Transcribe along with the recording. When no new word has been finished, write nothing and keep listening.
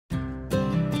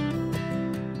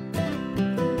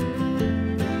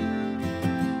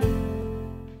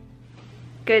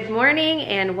Good morning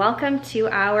and welcome to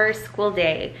our school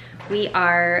day. We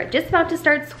are just about to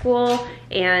start school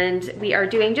and we are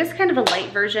doing just kind of a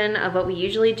light version of what we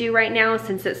usually do right now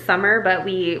since it's summer, but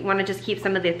we want to just keep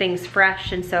some of the things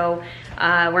fresh, and so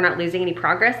we're not losing any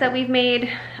progress that we've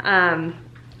made.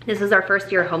 This is our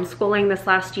first year homeschooling this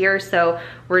last year, so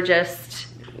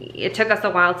it took us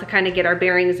a while to kind of get our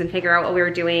bearings and figure out what we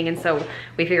were doing, and so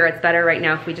we figure it's better right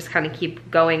now if we just kind of keep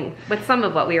going with some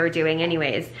of what we were doing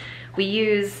anyways. We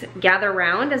use Gather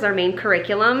Round as our main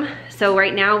curriculum. So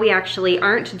right now we actually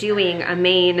aren't doing a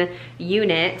main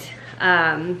unit.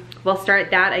 We'll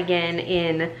start that again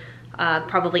in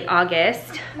probably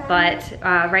August, but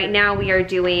right now we are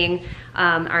doing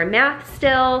our math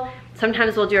still.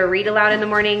 Sometimes we'll do a read aloud in the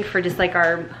morning for just like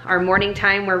our morning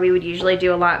time, where we would usually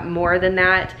do a lot more than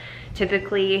that.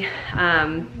 Typically,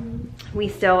 we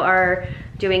still are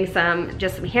doing some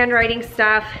handwriting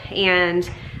stuff, and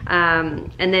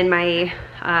then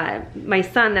my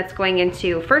son that's going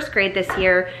into first grade this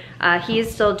year,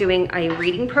 he's still doing a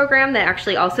reading program that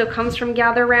actually also comes from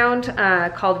Gather Round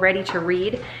called Ready to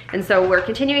Read. And so we're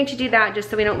continuing to do that just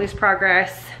so we don't lose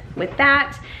progress with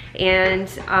that. And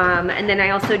then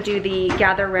I also do the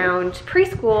Gather Round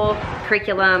preschool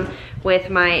curriculum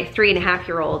with my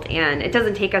 3.5-year-old, and it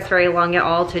doesn't take us very long at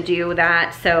all to do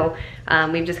that. So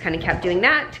we've just kind of kept doing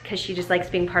that because she just likes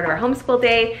being part of our homeschool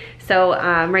day. So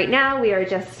right now we are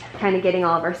just kind of getting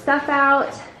all of our stuff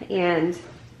out and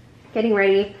getting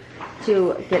ready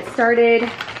to get started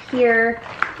here.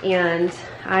 And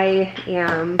I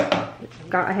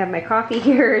have my coffee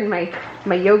here and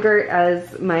my yogurt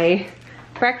as my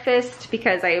breakfast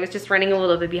because I was just running a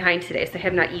little bit behind today, so I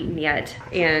have not eaten yet.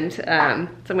 And so I'm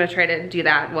gonna try to do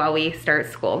that while we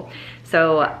start school.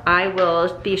 So I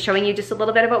will be showing you just a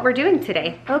little bit of what we're doing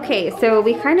today. Okay, so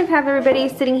we kind of have everybody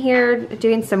sitting here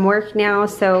doing some work now.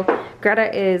 So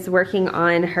Greta is working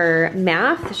on her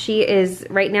math. She is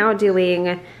right now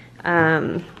doing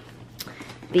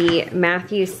the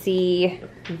Matthew C.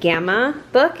 Gamma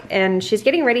book, and she's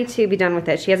getting ready to be done with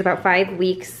it. She has about 5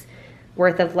 weeks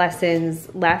worth of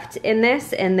lessons left in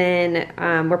this, and then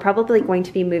we're probably going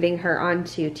to be moving her on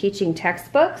to teaching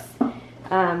textbooks,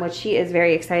 which she is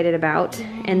very excited about.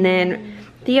 And then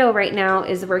Theo right now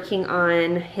is working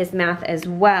on his math as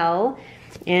well,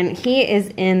 and he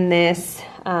is in this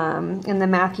in the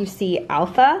Matthew C.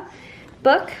 Alpha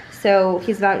book. So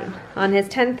he's about on his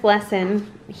 10th lesson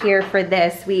here for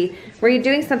this. We're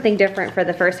doing something different for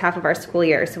the first half of our school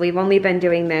year, so we've only been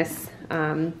doing this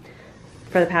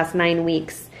for the past 9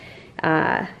 weeks.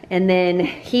 And then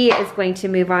he is going to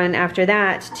move on after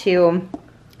that to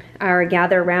our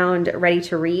Gather Round Ready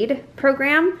to Read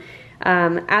program.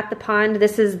 At the Pond,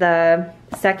 this is the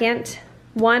second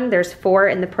one. There's 4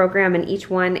 in the program, and each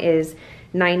one is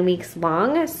 9 weeks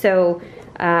long. So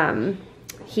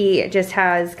he just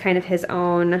has kind of his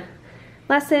own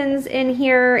lessons in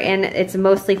here, and it's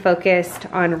mostly focused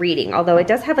on reading, although it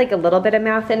does have like a little bit of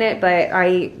math in it, but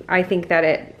I think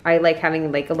that I like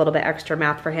having like a little bit extra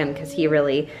math for him because he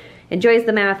really enjoys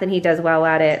the math and he does well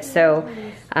at it. So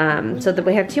that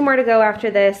we have 2 more to go after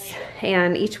this,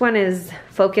 and each one is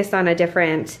focused on a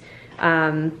different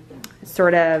so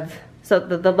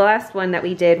the last one that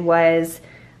we did was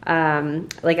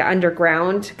like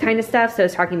underground kind of stuff. So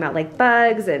it's talking about like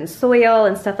bugs and soil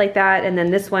and stuff like that. And then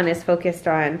this one is focused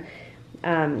on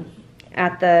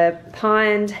at the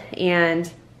pond,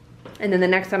 and then the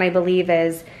next one I believe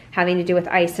is having to do with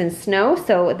ice and snow.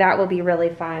 So that will be really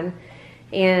fun.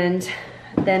 And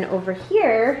then over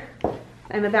here,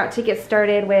 I'm about to get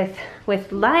started with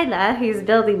Lila, who's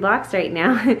building blocks right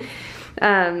now.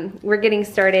 We're getting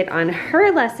started on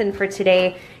her lesson for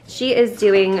today. She is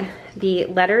doing the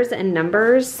letters and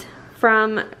numbers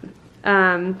from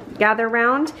Gather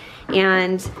Round,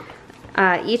 and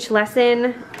each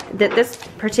lesson, this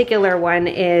particular one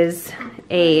is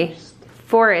a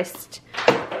forest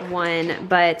one,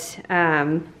 but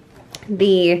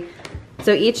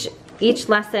so each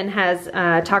lesson has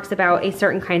talks about a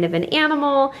certain kind of an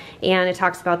animal, and it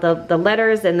talks about the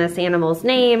letters in this animal's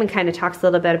name, and kind of talks a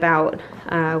little bit about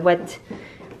what,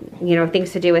 you know,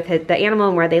 things to do with the animal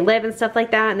and where they live and stuff like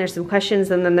that. And there's some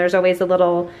questions, and then there's always a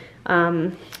little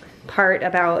part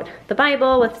about the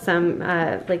Bible with some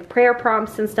like prayer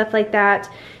prompts and stuff like that.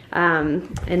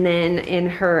 And then in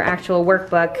her actual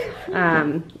workbook,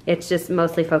 it just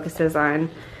mostly focuses on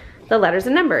the letters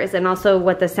and numbers, and also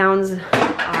what the sounds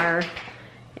are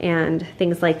and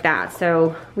things like that.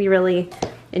 So we really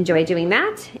enjoy doing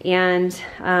that, and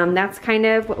that's kind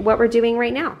of what we're doing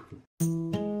right now.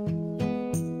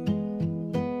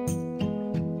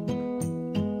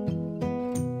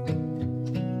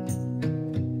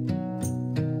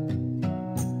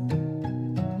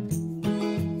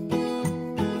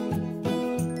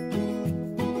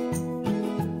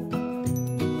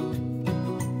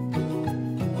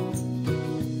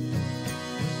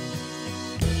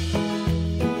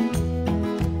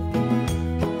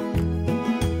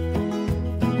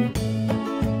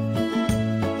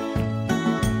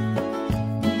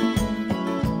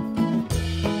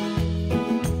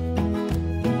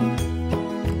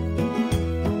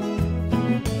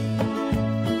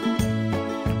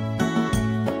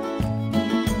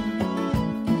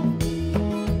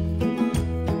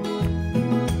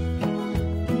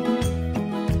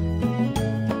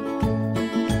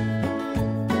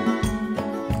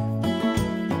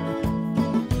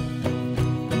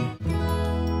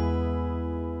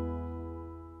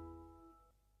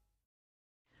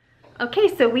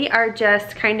 Okay, so we are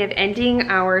just kind of ending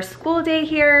our school day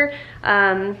here.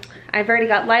 I've already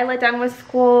got Lila done with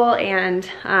school, and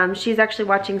she's actually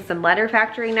watching some Letter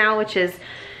Factory now, which is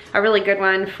a really good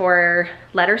one for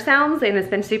letter sounds, and it's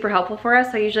been super helpful for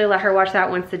us. So I usually let her watch that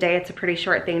once a day. It's a pretty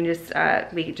short thing, just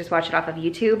we just watch it off of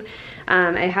YouTube.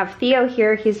 I have Theo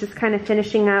here. He's just kind of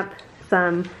finishing up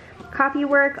some copy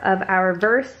work of our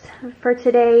verse for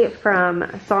today from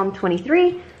Psalm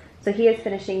 23. So he is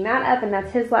finishing that up, and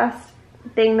that's his last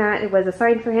thing that was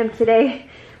assigned for him today.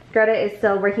 Greta is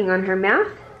still working on her math,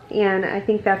 and I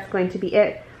think that's going to be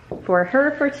it for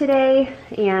her for today.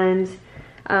 And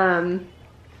then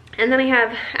I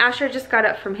have Asher just got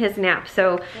up from his nap,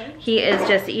 so he is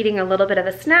just eating a little bit of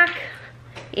a snack,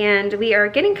 and we are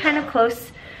getting kind of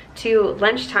close to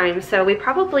lunchtime, so we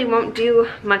probably won't do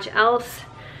much else,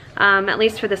 at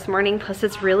least for this morning. Plus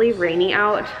it's really rainy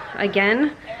out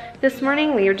again this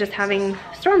morning. We were just having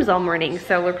storms all morning,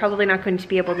 so we're probably not going to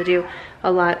be able to do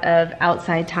a lot of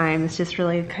outside time. It's just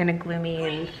really kind of gloomy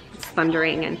and it's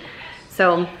thundering. And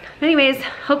so anyways,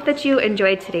 hope that you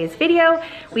enjoyed today's video.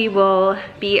 We will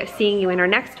be seeing you in our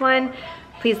next one.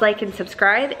 Please like and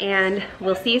subscribe, and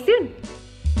we'll see you soon.